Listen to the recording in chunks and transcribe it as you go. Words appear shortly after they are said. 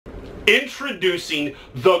Introducing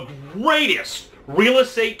the greatest real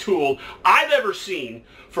estate tool I've ever seen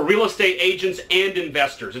for real estate agents and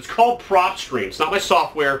investors. It's called PropStream. It's not my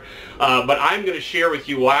software, but I'm going to share with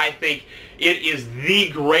you why I think it is the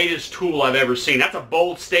greatest tool I've ever seen. That's a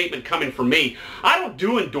bold statement coming from me. I don't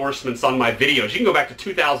do endorsements on my videos. You can go back to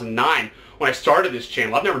 2009 when I started this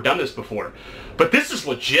channel. I've never done this before. But this is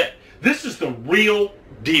legit. This is the real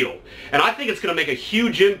deal. And I think it's going to make a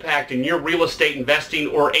huge impact in your real estate investing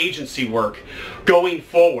or agency work going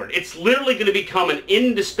forward. It's literally going to become an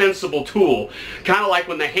indispensable tool, kind of like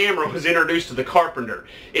when the hammer was introduced to the carpenter.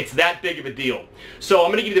 It's that big of a deal. So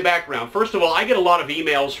I'm going to give you the background. First of all, I get a lot of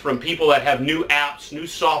emails from people that have new apps, new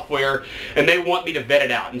software, and they want me to vet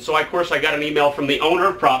it out. And so, of course, I got an email from the owner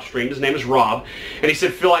of PropStream. His name is Rob. And he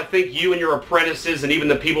said, Phil, I think you and your apprentices and even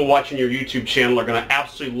the people watching your YouTube channel are going to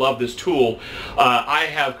absolutely love this tool. I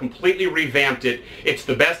have completely revamped it. It's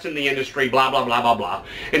the best in the industry, blah, blah, blah, blah, blah.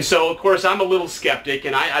 And so, of course, I'm a little skeptic,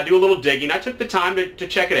 and I do a little digging. I took the time to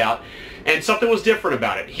check it out, and something was different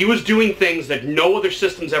about it. He was doing things that no other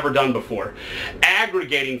system's ever done before.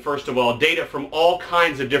 Aggregating, first of all, data from all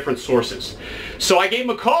kinds of different sources. So I gave him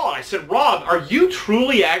a call, and I said, Rob, are you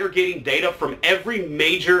truly aggregating data from every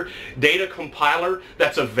major data compiler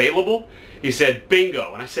that's available? He said,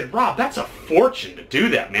 bingo. And I said, Rob, that's a fortune to do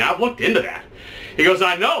that, man. I've looked into that. He goes,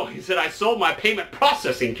 I know. He said, I sold my payment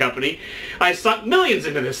processing company. I sunk millions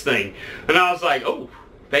into this thing. And I was like, oh,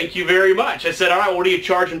 thank you very much. I said, all right, what are you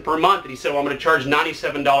charging per month? And he said, well, I'm going to charge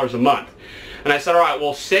 $97 a month. And I said, all right,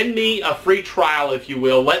 well, send me a free trial, if you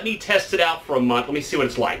will. Let me test it out for a month. Let me see what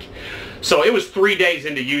it's like. So it was 3 days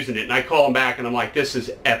into using it, and I call him back, and I'm like, this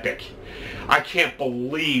is epic. I can't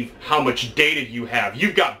believe how much data you have.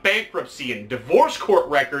 You've got bankruptcy and divorce court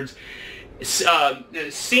records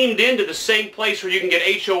seamed into the same place where you can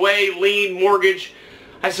get HOA, lien, mortgage.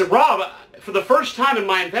 I said, Rob, for the first time in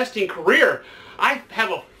my investing career, I have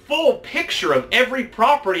a full picture of every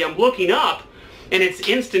property I'm looking up, and it's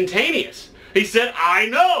instantaneous. He said, I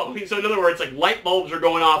know. So in other words, like light bulbs are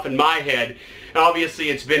going off in my head. And obviously,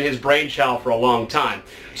 it's been his brainchild for a long time.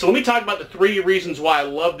 So let me talk about the 3 reasons why I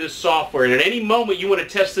love this software. And at any moment you want to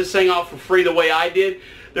test this thing out for free the way I did,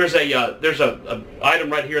 there's a item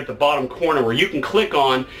right here at the bottom corner where you can click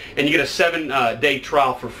on and you get a 7-day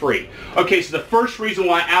trial for free. Okay, so the first reason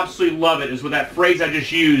why I absolutely love it is with that phrase I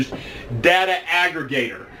just used, data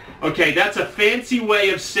aggregator. Okay, that's a fancy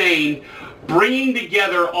way of saying bringing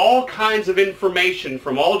together all kinds of information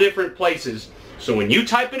from all different places. So when you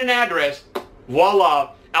type in an address,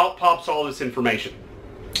 voila, out pops all this information.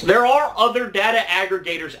 There are other data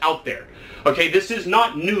aggregators out there. Okay, this is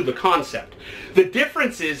not new, the concept. The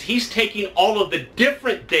difference is he's taking all of the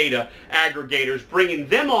different data aggregators, bringing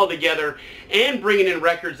them all together, and bringing in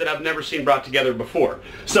records that I've never seen brought together before.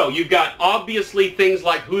 So you've got obviously things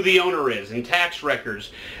like who the owner is, and tax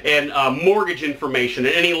records, and mortgage information,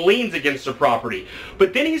 and any liens against the property.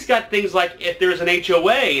 But then he's got things like if there's an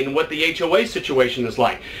HOA and what the HOA situation is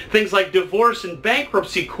like. Things like divorce and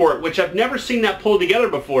bankruptcy court, which I've never seen that pulled together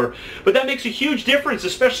before. But that makes a huge difference,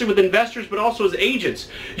 especially with investors, but also as agents.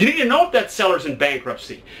 You need to know if that seller's in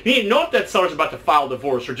bankruptcy. You need to know if that seller's about to file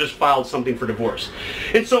divorce or just filed something for divorce.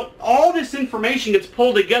 And so all this information gets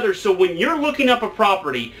pulled together, so when you're looking up a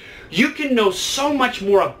property, you can know so much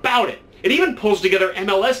more about it. It even pulls together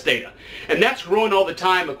MLS data, and that's growing all the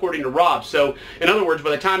time according to Rob. So in other words,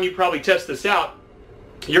 by the time you probably test this out,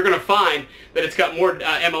 you're going to find that it's got more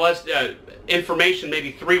MLS information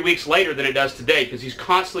maybe 3 weeks later than it does today, because he's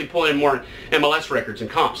constantly pulling in more MLS records and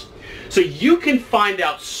comps. So you can find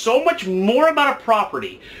out so much more about a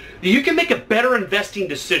property that you can make a better investing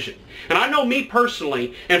decision. And I know me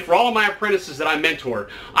personally, and for all of my apprentices that I mentor,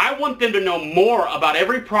 I want them to know more about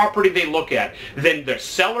every property they look at than the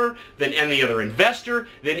seller, than any other investor,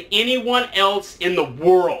 than anyone else in the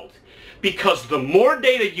world. Because the more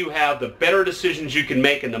data you have, the better decisions you can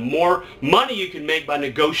make, and the more money you can make by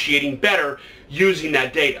negotiating better using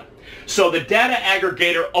that data. So the data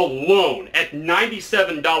aggregator alone at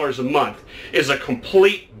 $97 a month is a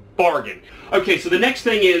complete bargain. Okay, so the next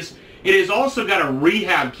thing is, it has also got a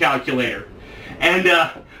rehab calculator. And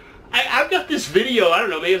I've got this video, I don't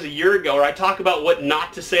know, maybe it was a year ago, where I talk about what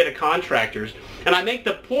not to say to contractors. And I make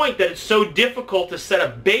the point that it's so difficult to set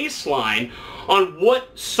a baseline on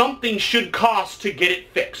what something should cost to get it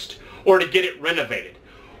fixed or to get it renovated.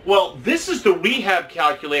 Well, this is the rehab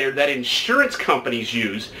calculator that insurance companies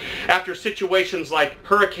use after situations like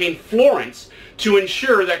Hurricane Florence to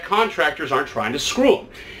ensure that contractors aren't trying to screw them.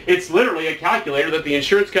 It's literally a calculator that the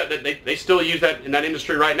insurance company, they still use that in that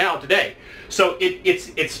industry right now today. So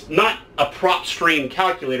it's not a PropStream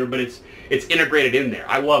calculator, but it's integrated in there.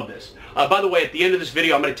 I love this. By the way, at the end of this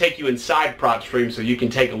video, I'm going to take you inside PropStream so you can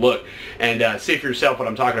take a look and see for yourself what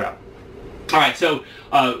I'm talking about. All right, so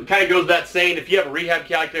kind of goes without saying, if you have a rehab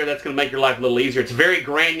calculator, that's going to make your life a little easier. It's very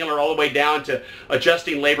granular all the way down to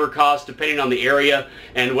adjusting labor costs depending on the area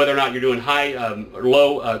and whether or not you're doing high or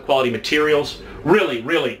low quality materials. Really,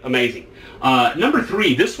 really amazing. Number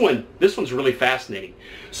 3, this one's really fascinating.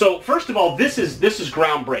 So first of all, this is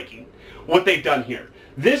groundbreaking, what they've done here.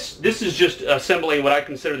 This is just assembling what I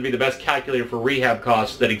consider to be the best calculator for rehab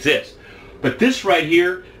costs that exists. But this right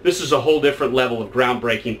here, this is a whole different level of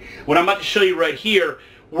groundbreaking. What I'm about to show you right here,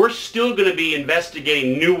 we're still going to be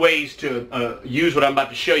investigating new ways to use what I'm about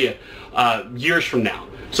to show you years from now.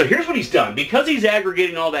 So here's what he's done. Because he's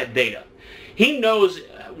aggregating all that data, he knows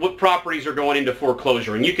what properties are going into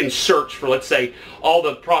foreclosure. And you can search for, let's say, all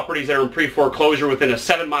the properties that are in pre-foreclosure within a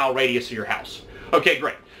 7-mile radius of your house. Okay,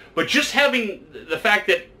 great. But just having the fact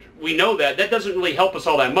that we know that doesn't really help us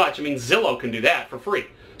all that much. I mean, Zillow can do that for free.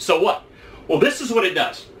 So what? Well, this is what it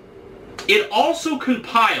does. It also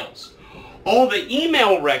compiles all the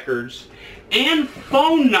email records and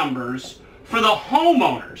phone numbers for the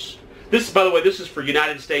homeowners. This, by the way, this is for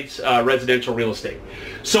United States residential real estate.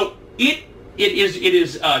 So it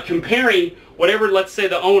is comparing whatever, let's say,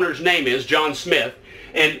 the owner's name is, John Smith,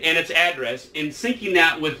 and its address, and syncing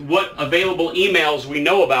that with what available emails we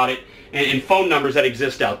know about it and phone numbers that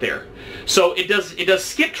exist out there. So it does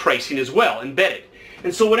skip tracing as well, embedded.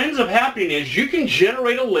 And so what ends up happening is you can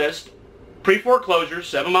generate a list, pre-foreclosure,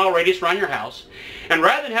 7-mile radius around your house, and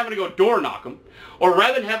rather than having to go door knock them, or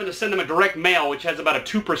rather than having to send them a direct mail, which has about a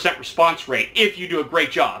 2% response rate if you do a great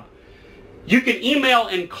job, you can email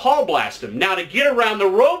and call blast them. Now, to get around the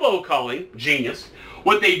robocalling, genius,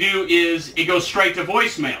 what they do is it goes straight to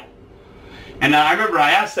voicemail. And I remember I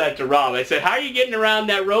asked that to Rob. I said, how are you getting around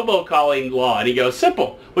that robocalling law? And he goes,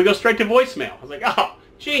 simple. We go straight to voicemail. I was like, oh,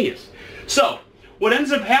 genius. So what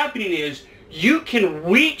ends up happening is you can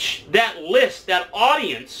reach that list, that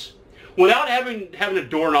audience, without having a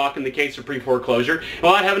door knock in the case of pre-foreclosure,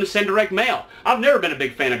 without having to send direct mail. I've never been a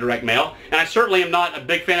big fan of direct mail, and I certainly am not a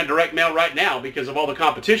big fan of direct mail right now because of all the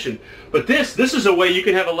competition. But this is a way you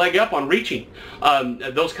can have a leg up on reaching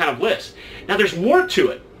those kind of lists. Now, there's more to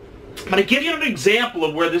it. I'm going to give you an example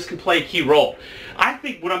of where this can play a key role. I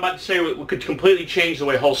think what I'm about to say could completely change the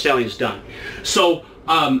way wholesaling is done. So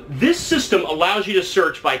this system allows you to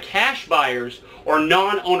search by cash buyers or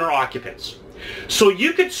non-owner occupants. So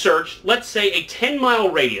you could search, let's say, a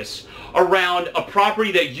 10-mile radius around a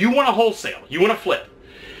property that you want to wholesale, you want to flip.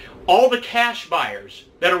 All the cash buyers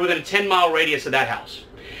that are within a 10-mile radius of that house.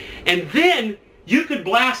 And then you could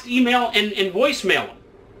blast email and voicemail them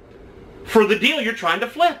for the deal you're trying to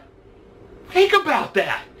flip. Think about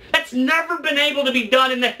that. That's never been able to be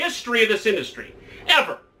done in the history of this industry,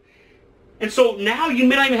 ever. And so now you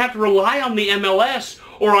may not even have to rely on the MLS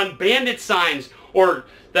or on bandit signs or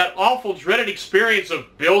that awful dreaded experience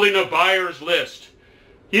of building a buyer's list.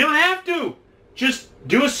 You don't have to. Just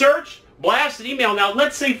do a search, blast an email. Now,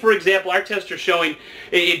 let's say, for example, our tests are showing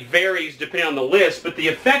it varies depending on the list, but the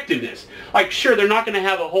effectiveness, like, sure, they're not going to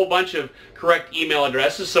have a whole bunch of correct email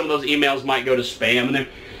addresses. Some of those emails might go to spam,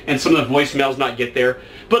 and some of the voicemails not get there.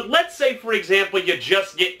 But let's say, for example, you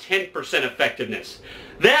just get 10% effectiveness.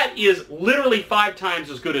 That is literally 5 times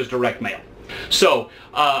as good as direct mail. So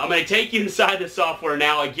I'm going to take you inside the software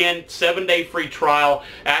now. Again, 7-day free trial.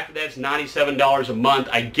 After that, it's $97 a month.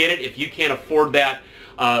 I get it if you can't afford that.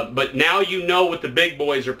 But now you know what the big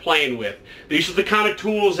boys are playing with. These are the kind of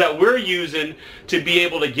tools that we're using to be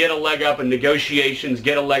able to get a leg up in negotiations,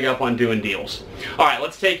 get a leg up on doing deals. All right,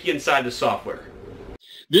 let's take you inside the software.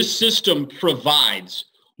 This system provides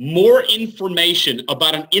more information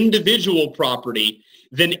about an individual property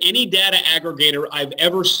than any data aggregator I've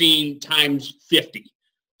ever seen times 50.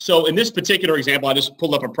 So in this particular example, I just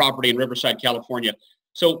pulled up a property in Riverside, California.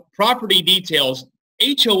 So property details,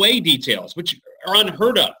 HOA details, which are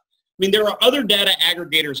unheard of. I mean, there are other data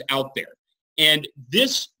aggregators out there, and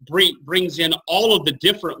this brings in all of the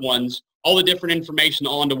different ones, all the different information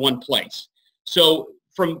onto one place. So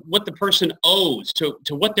from what the person owes to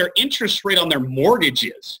what their interest rate on their mortgage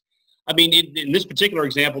is. I mean, in this particular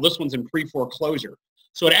example, this one's in pre-foreclosure.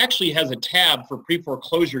 So it actually has a tab for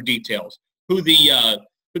pre-foreclosure details, who the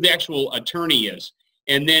actual attorney is.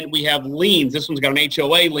 And then we have liens. This one's got an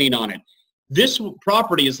HOA lien on it. This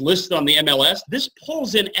property is listed on the MLS. This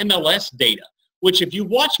pulls in MLS data, which if you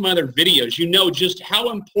watch my other videos, you know just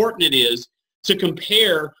how important it is to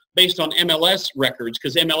compare based on MLS records,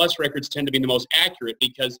 because MLS records tend to be the most accurate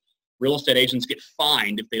because real estate agents get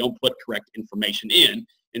fined if they don't put correct information in.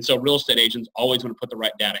 And so real estate agents always want to put the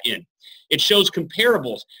right data in. It shows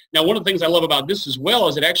comparables. Now, one of the things I love about this as well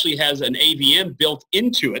is it actually has an AVM built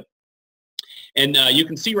into it. And you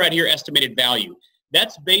can see right here, estimated value.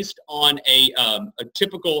 That's based on a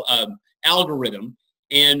typical algorithm,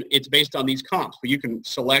 and it's based on these comps. But you can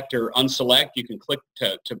select or unselect. You can click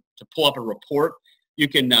to pull up a report. You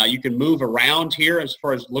can move around here as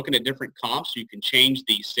far as looking at different comps. You can change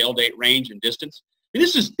the sale date range and distance. I mean,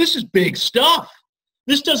 this is big stuff.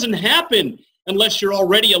 This doesn't happen unless you're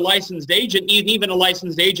already a licensed agent. Even a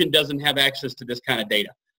licensed agent doesn't have access to this kind of data.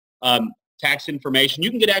 Tax information. You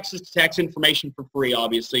can get access to tax information for free,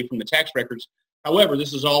 obviously, from the tax records. However,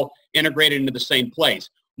 this is all integrated into the same place.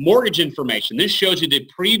 Mortgage information. This shows you the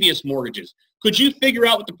previous mortgages. Could you figure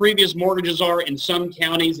out what the previous mortgages are in some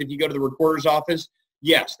counties if you go to the recorder's office?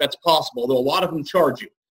 Yes, that's possible, though a lot of them charge you.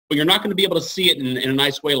 But you're not going to be able to see it in a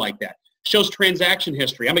nice way like that. Shows transaction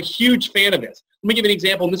history. I'm a huge fan of this. Let me give you an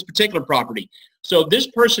example in this particular property. So this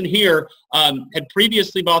person here had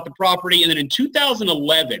previously bought the property, and then in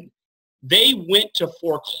 2011, they went to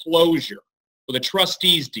foreclosure with a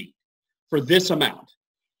trustee's deed for this amount.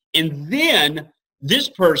 And then this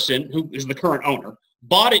person, who is the current owner,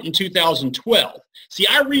 bought it in 2012. See,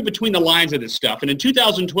 I read between the lines of this stuff. And in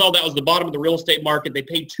 2012, that was the bottom of the real estate market. They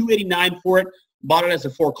paid $289 for it, bought it as a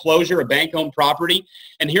foreclosure, a bank-owned property.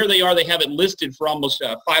 And here they are. They have it listed for almost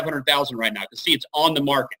 $500,000 right now. You can see it's on the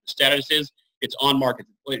market. The status is it's on market.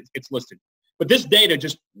 It's listed. But this data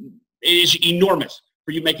just is enormous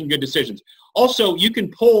for you making good decisions. Also, you can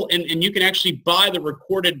pull and you can actually buy the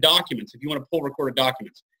recorded documents if you want to pull recorded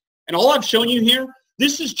documents. And all I've shown you here,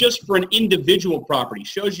 this is just for an individual property.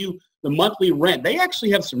 Shows you the monthly rent. They actually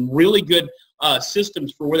have some really good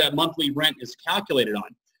systems for where that monthly rent is calculated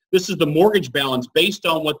on. This is the mortgage balance based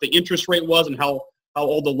on what the interest rate was and how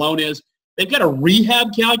old the loan is. They've got a rehab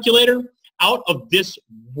calculator out of this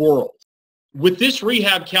world. With this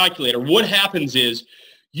rehab calculator, what happens is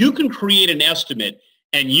you can create an estimate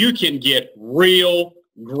and you can get real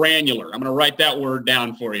granular. I'm going to write that word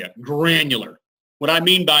down for you, granular. What I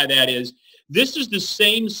mean by that is this is the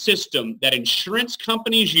same system that insurance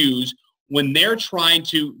companies use when they're trying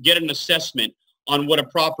to get an assessment on what a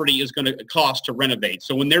property is going to cost to renovate.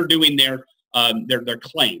 So when they're doing their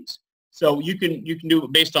claims. So you can do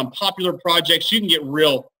it based on popular projects. You can get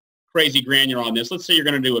real crazy granular on this. Let's say you're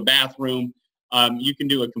going to do a bathroom. You can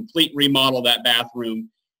do a complete remodel of that bathroom.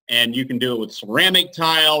 And you can do it with ceramic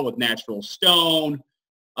tile, with natural stone,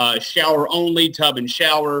 shower only, tub and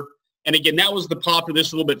shower. And again, that was the popular. This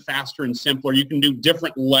is a little bit faster and simpler. You can do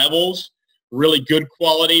different levels, really good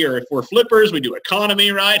quality, or if we're flippers, we do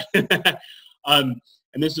economy, right? And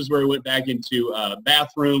this is where we went back into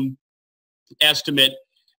bathroom estimate.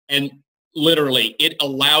 And literally, it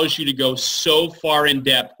allows you to go so far in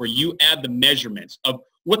depth where you add the measurements of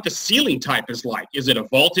what the ceiling type is like. Is it a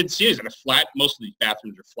vaulted ceiling? Is it a flat? Most of these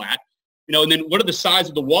bathrooms are flat. You know, and then what are the size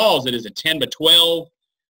of the walls? It is a 10 by 12,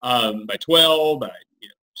 by 12, by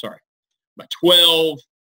 12,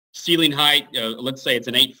 ceiling height. Let's say it's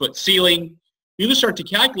an 8-foot ceiling. You can start to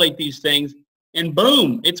calculate these things, and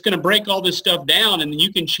boom, it's going to break all this stuff down, and then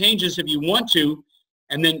you can change this if you want to,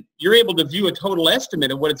 and then you're able to view a total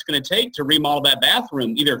estimate of what it's going to take to remodel that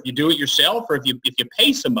bathroom, either if you do it yourself or if you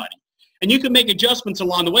pay somebody. And you can make adjustments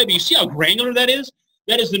along the way, but you see how granular that is?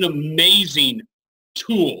 That is an amazing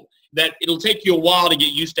tool that it'll take you a while to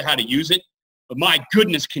get used to how to use it. But my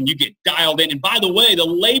goodness, can you get dialed in? And by the way, the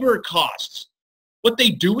labor costs, what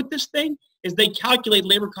they do with this thing is they calculate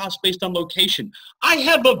labor costs based on location. I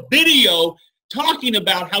have a video talking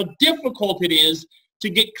about how difficult it is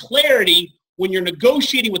to get clarity when you're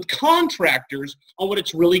negotiating with contractors on what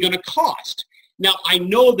it's really going to cost. Now, I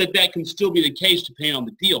know that that can still be the case depending on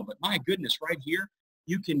the deal, but my goodness, right here,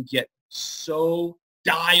 you can get so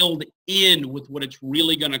dialed in with what it's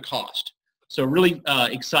really going to cost. So really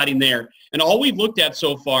exciting there. And all we've looked at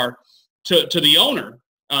so far to the owner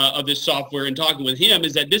of this software and talking with him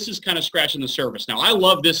is that this is kind of scratching the surface. Now, I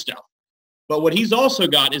love this stuff, but what he's also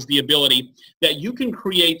got is the ability that you can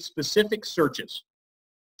create specific searches.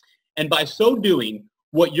 And by so doing,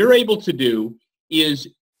 what you're able to do is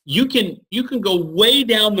you can go way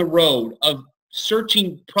down the road of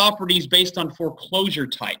searching properties based on foreclosure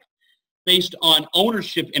type, based on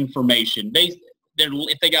ownership information,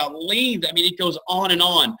 if they got liens. I mean, it goes on and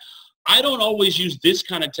on. I don't always use this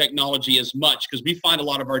kind of technology as much because we find a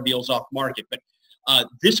lot of our deals off market, but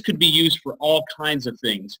this could be used for all kinds of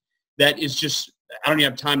things. That is just, I don't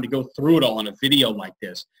even have time to go through it all in a video like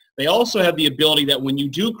this. They also have the ability that when you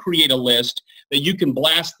do create a list, that you can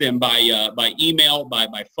blast them by email,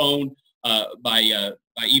 by phone, by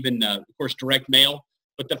even, of course, direct mail.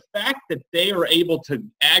 But the fact that they are able to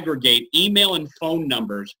aggregate email and phone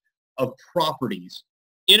numbers of properties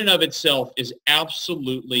in and of itself is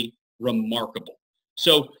absolutely remarkable.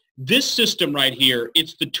 So this system right here,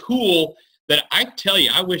 it's the tool that I tell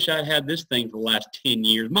you, I wish I'd had this thing for the last 10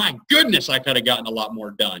 years. My goodness, I could have gotten a lot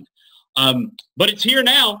more done. But it's here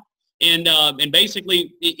now, and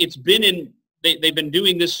basically it's been in, they've been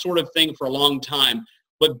doing this sort of thing for a long time.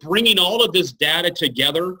 But bringing all of this data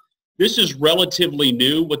together, this is relatively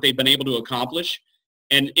new, what they've been able to accomplish.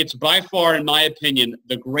 And it's by far, in my opinion,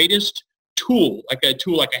 the greatest tool, like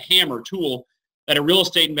a hammer tool, that a real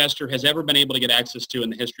estate investor has ever been able to get access to in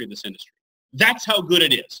the history of this industry. That's how good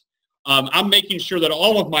it is. I'm making sure that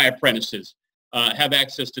all of my apprentices have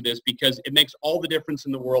access to this because it makes all the difference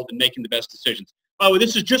in the world in making the best decisions. Oh,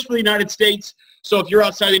 this is just for the United States. So if you're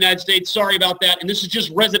outside the United States, sorry about that. And this is just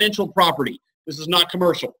residential property. This is not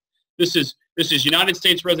commercial. This is United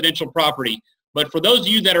States residential property. But for those of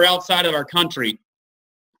you that are outside of our country,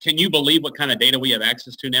 can you believe what kind of data we have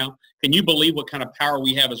access to now? Can you believe what kind of power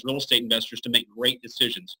we have as real estate investors to make great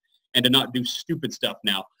decisions and to not do stupid stuff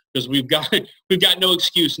now? Because we've got no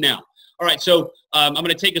excuse now. All right, so I'm going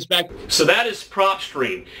to take us back. So that is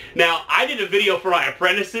PropStream. Now, I did a video for my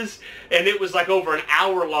apprentices, and it was like over an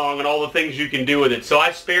hour long on all the things you can do with it. So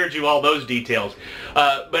I spared you all those details.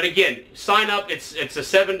 But again, sign up. It's a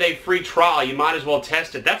 7-day free trial. You might as well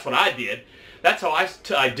test it. That's what I did. That's how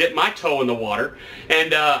I dipped my toe in the water,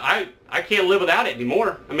 and I can't live without it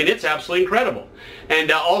anymore. I mean, it's absolutely incredible.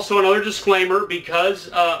 And also another disclaimer, because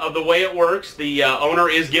of the way it works, the owner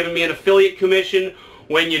is giving me an affiliate commission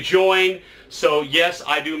when you join. So yes,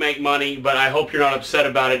 I do make money, but I hope you're not upset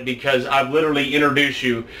about it because I've literally introduced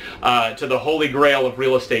you to the holy grail of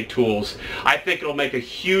real estate tools. I think it'll make a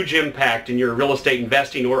huge impact in your real estate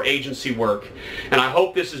investing or agency work. And I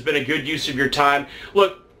hope this has been a good use of your time.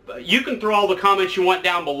 Look, you can throw all the comments you want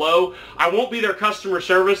down below. I won't be their customer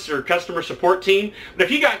service or customer support team, but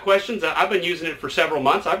if you got questions, I've been using it for several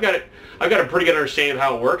months. I've got a pretty good understanding of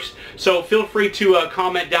how it works. So feel free to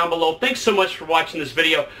comment down below. Thanks so much for watching this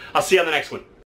video. I'll see you on the next one.